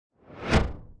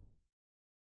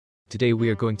Today we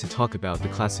are going to talk about the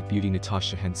classic beauty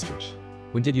Natasha Henstridge.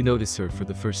 When did you notice her for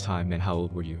the first time and how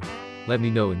old were you? Let me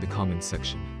know in the comments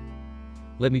section.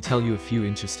 Let me tell you a few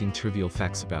interesting trivial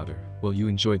facts about her, while you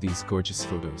enjoy these gorgeous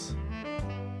photos.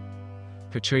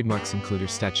 Her trademarks include her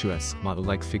statuesque,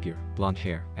 model-like figure, blonde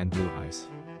hair, and blue eyes.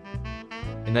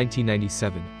 In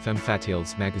 1997, Femme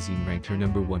Fatales magazine ranked her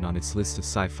number 1 on its list of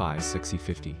Sci-Fi's Sexy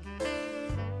 50.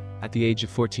 At the age of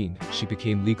 14, she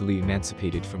became legally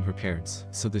emancipated from her parents,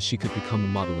 so that she could become a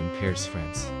model in Paris,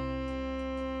 France.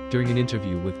 During an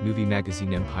interview with movie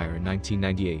magazine Empire in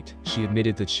 1998, she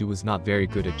admitted that she was not very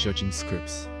good at judging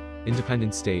scripts.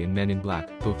 Independence Day and Men in Black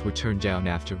both were turned down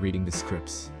after reading the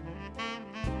scripts.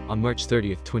 On March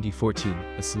 30, 2014,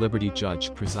 a celebrity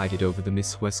judge presided over the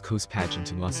Miss West Coast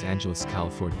pageant in Los Angeles,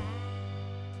 California.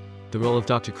 The role of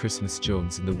Dr. Christmas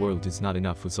Jones in The World Is Not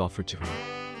Enough was offered to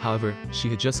her. However, she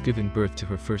had just given birth to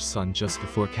her first son just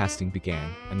before casting began,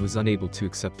 and was unable to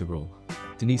accept the role.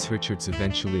 Denise Richards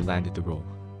eventually landed the role.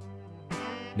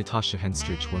 Natasha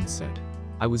Henstridge once said,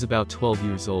 "I was about 12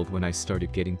 years old when I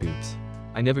started getting boobs.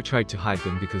 I never tried to hide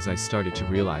them because I started to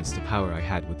realize the power I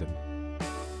had with them.